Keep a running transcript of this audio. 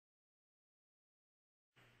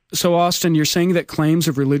So, Austin, you're saying that claims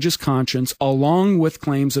of religious conscience, along with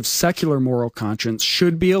claims of secular moral conscience,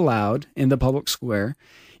 should be allowed in the public square,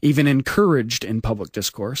 even encouraged in public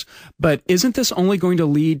discourse. But isn't this only going to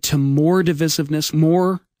lead to more divisiveness,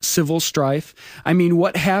 more civil strife? I mean,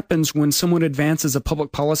 what happens when someone advances a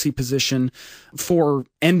public policy position for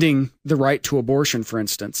ending the right to abortion, for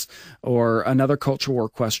instance, or another culture war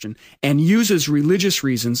question, and uses religious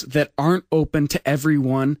reasons that aren't open to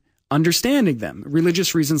everyone understanding them?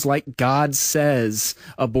 Religious reasons like God says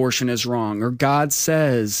abortion is wrong, or God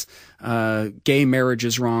says gay marriage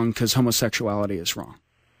is wrong because homosexuality is wrong.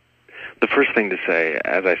 The first thing to say,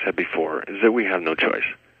 as I said before, is that we have no choice.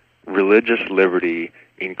 Religious liberty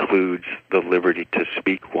includes the liberty to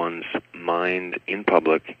speak one's mind in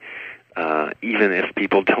public, even if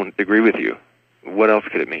people don't agree with you. What else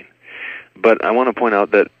could it mean? But I want to point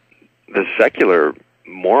out that the secular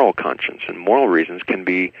moral conscience and moral reasons can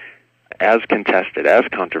be as contested, as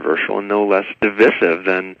controversial, and no less divisive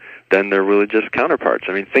than their religious counterparts.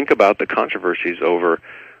 I mean, think about the controversies over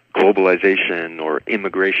globalization or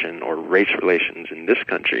immigration or race relations in this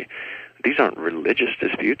country. These aren't religious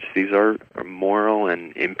disputes. These are moral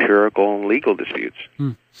and empirical and legal disputes.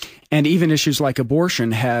 And even issues like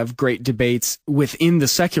abortion have great debates within the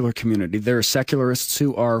secular community. There are secularists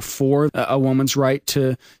who are for a woman's right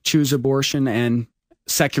to choose abortion and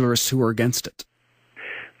secularists who are against it.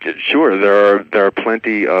 Sure, there are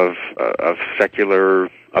plenty of secular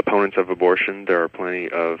opponents of abortion. There are plenty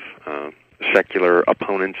of secular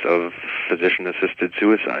opponents of physician-assisted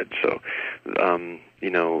suicide. So,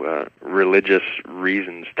 religious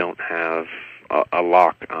reasons don't have a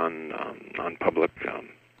lock on public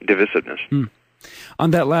divisiveness. On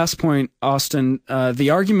that last point, Austin, the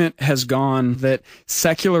argument has gone that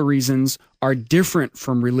secular reasons are different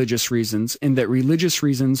from religious reasons in that religious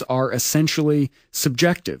reasons are essentially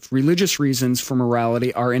subjective. Religious reasons for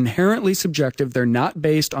morality are inherently subjective. They're not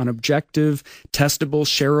based on objective, testable,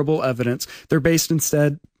 shareable evidence. They're based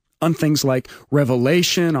instead on things like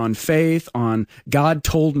revelation, on faith, on God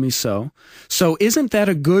told me so. So isn't that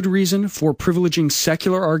a good reason for privileging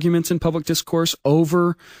secular arguments in public discourse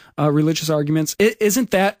over religious arguments? Isn't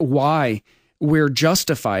that why we're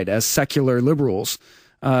justified as secular liberals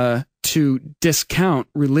to discount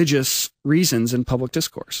religious reasons in public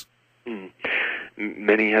discourse?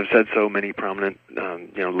 Many have said so. Many prominent,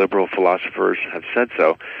 liberal philosophers have said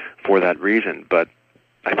so for that reason. But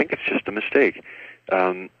I think it's just a mistake.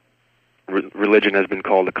 Religion has been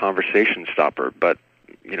called a conversation stopper, but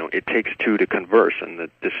it takes two to converse, and the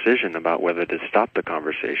decision about whether to stop the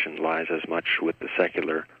conversation lies as much with the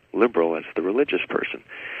secular liberal as the religious person.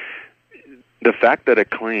 The fact that a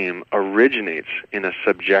claim originates in a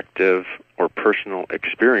subjective or personal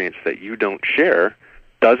experience that you don't share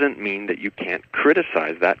doesn't mean that you can't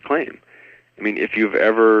criticize that claim. I mean, if you've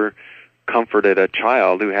ever comforted a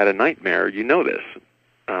child who had a nightmare, you know this.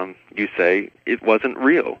 You say, it wasn't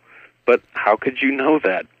real. But how could you know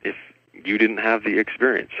that if you didn't have the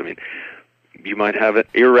experience? I mean, you might have an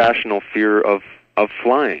irrational fear of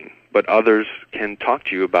flying, but others can talk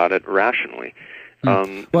to you about it rationally.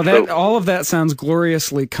 All of that sounds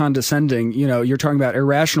gloriously condescending. You're talking about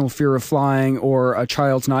irrational fear of flying or a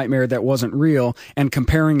child's nightmare that wasn't real and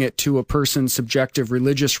comparing it to a person's subjective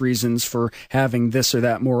religious reasons for having this or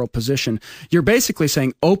that moral position. You're basically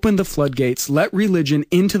saying open the floodgates, let religion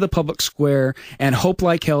into the public square, and hope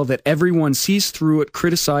like hell that everyone sees through it,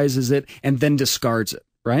 criticizes it, and then discards it,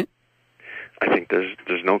 right? I think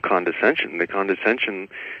there's no condescension. The condescension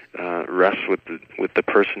rests with the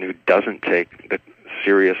person who doesn't take the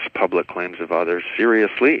serious public claims of others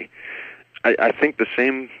seriously. I think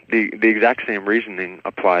the exact same reasoning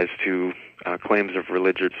applies to claims of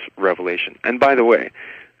religious revelation. And by the way,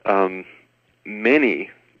 many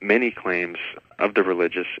claims of the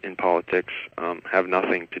religious in politics have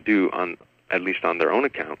nothing to do, at least on their own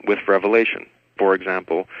account, with revelation. For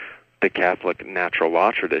example, the Catholic natural law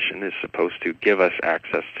tradition is supposed to give us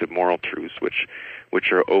access to moral truths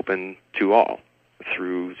which are open to all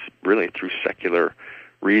through secular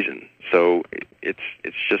reason. So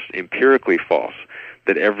it's just empirically false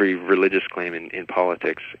that every religious claim in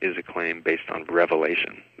politics is a claim based on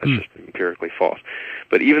revelation. That's just empirically false.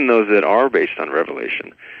 But even those that are based on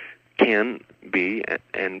revelation can be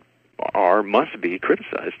and must be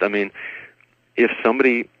criticized. I mean, if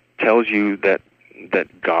somebody tells you that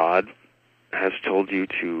God has told you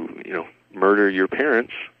to, murder your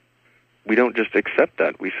parents, we don't just accept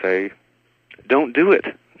that. We say, don't do it.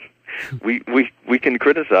 We can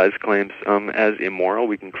criticize claims as immoral.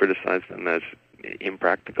 We can criticize them as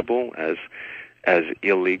impracticable, as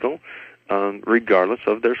illegal, regardless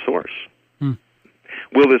of their source.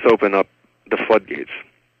 Will this open up the floodgates?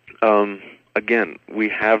 Again, we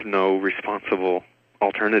have no responsible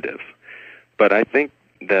alternatives. But I think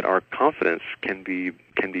that our confidence can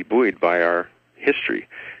be buoyed by our history.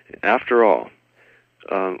 After all,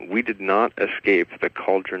 we did not escape the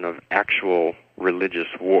cauldron of actual religious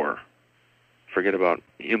war. Forget about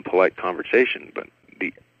impolite conversation, but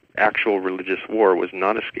the actual religious war was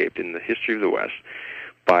not escaped in the history of the West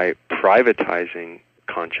by privatizing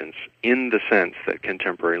conscience in the sense that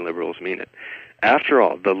contemporary liberals mean it. After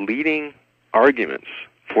all, the leading arguments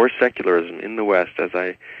for secularism in the West, as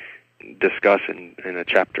I discuss in a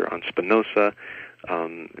chapter on Spinoza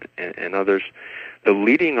and others, the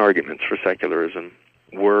leading arguments for secularism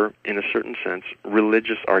were, in a certain sense,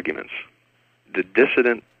 religious arguments. The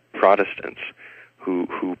dissident Protestants who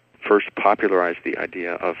first popularized the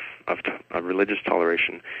idea of religious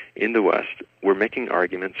toleration in the West were making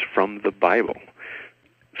arguments from the Bible.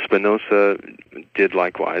 Spinoza did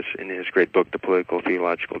likewise in his great book, The Political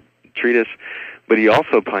Theological Treatise, but he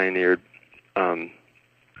also pioneered an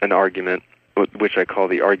argument, which I call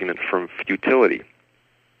the argument from futility,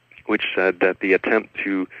 which said that the attempt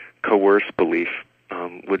to coerce belief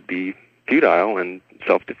would be futile and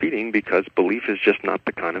self-defeating because belief is just not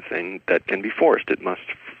the kind of thing that can be forced. It must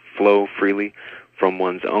flow freely from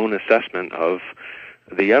one's own assessment of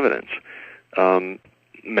the evidence.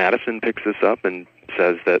 Madison picks this up and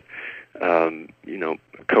says that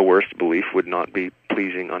coerced belief would not be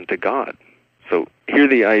pleasing unto God. So here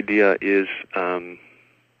the idea is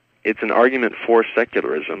it's an argument for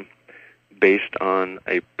secularism based on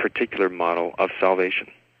a particular model of salvation.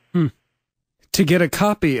 To get a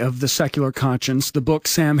copy of The Secular Conscience, the book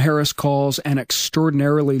Sam Harris calls an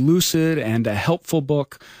extraordinarily lucid and a helpful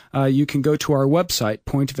book, you can go to our website,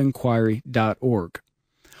 pointofinquiry.org.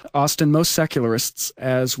 Austin, most secularists,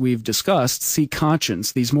 as we've discussed, see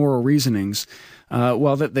conscience, these moral reasonings,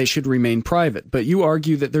 that they should remain private. But you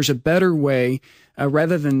argue that there's a better way,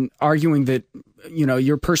 rather than arguing that,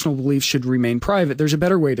 your personal beliefs should remain private, there's a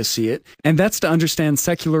better way to see it. And that's to understand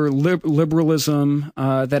secular liberalism,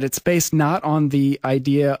 that it's based not on the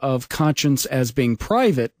idea of conscience as being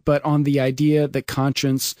private, but on the idea that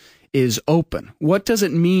conscience is open. What does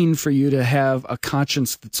it mean for you to have a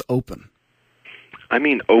conscience that's open? I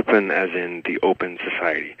mean open as in the open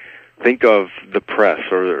society. Think of the press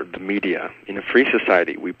or the media. In a free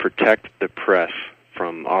society, we protect the press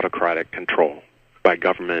from autocratic control by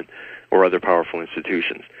government or other powerful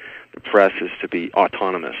institutions. The press is to be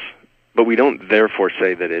autonomous. But we don't therefore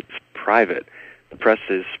say that it's private. The press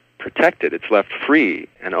is protected. It's left free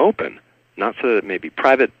and open, not so that it may be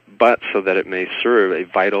private, but so that it may serve a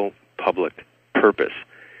vital public purpose.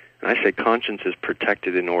 And I say conscience is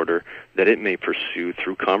protected in order that it may pursue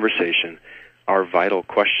through conversation our vital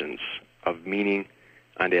questions of meaning,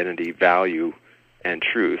 identity, value, and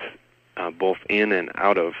truth, both in and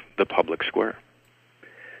out of the public square.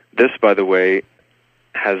 This, by the way,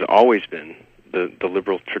 has always been the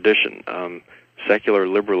liberal tradition. Secular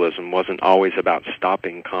liberalism wasn't always about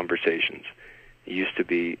stopping conversations. It used to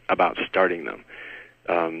be about starting them.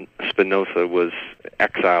 Spinoza was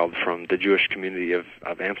exiled from the Jewish community of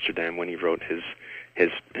Amsterdam when he wrote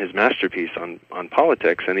his masterpiece on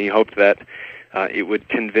politics, and he hoped that it would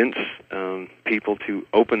convince people to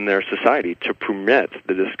open their society to permit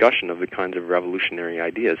the discussion of the kinds of revolutionary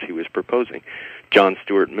ideas he was proposing. John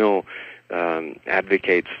Stuart Mill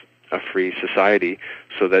advocates a free society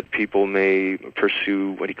so that people may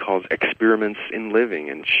pursue what he calls experiments in living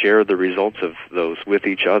and share the results of those with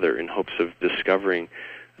each other in hopes of discovering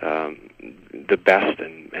the best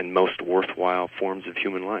and most worthwhile forms of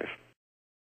human life.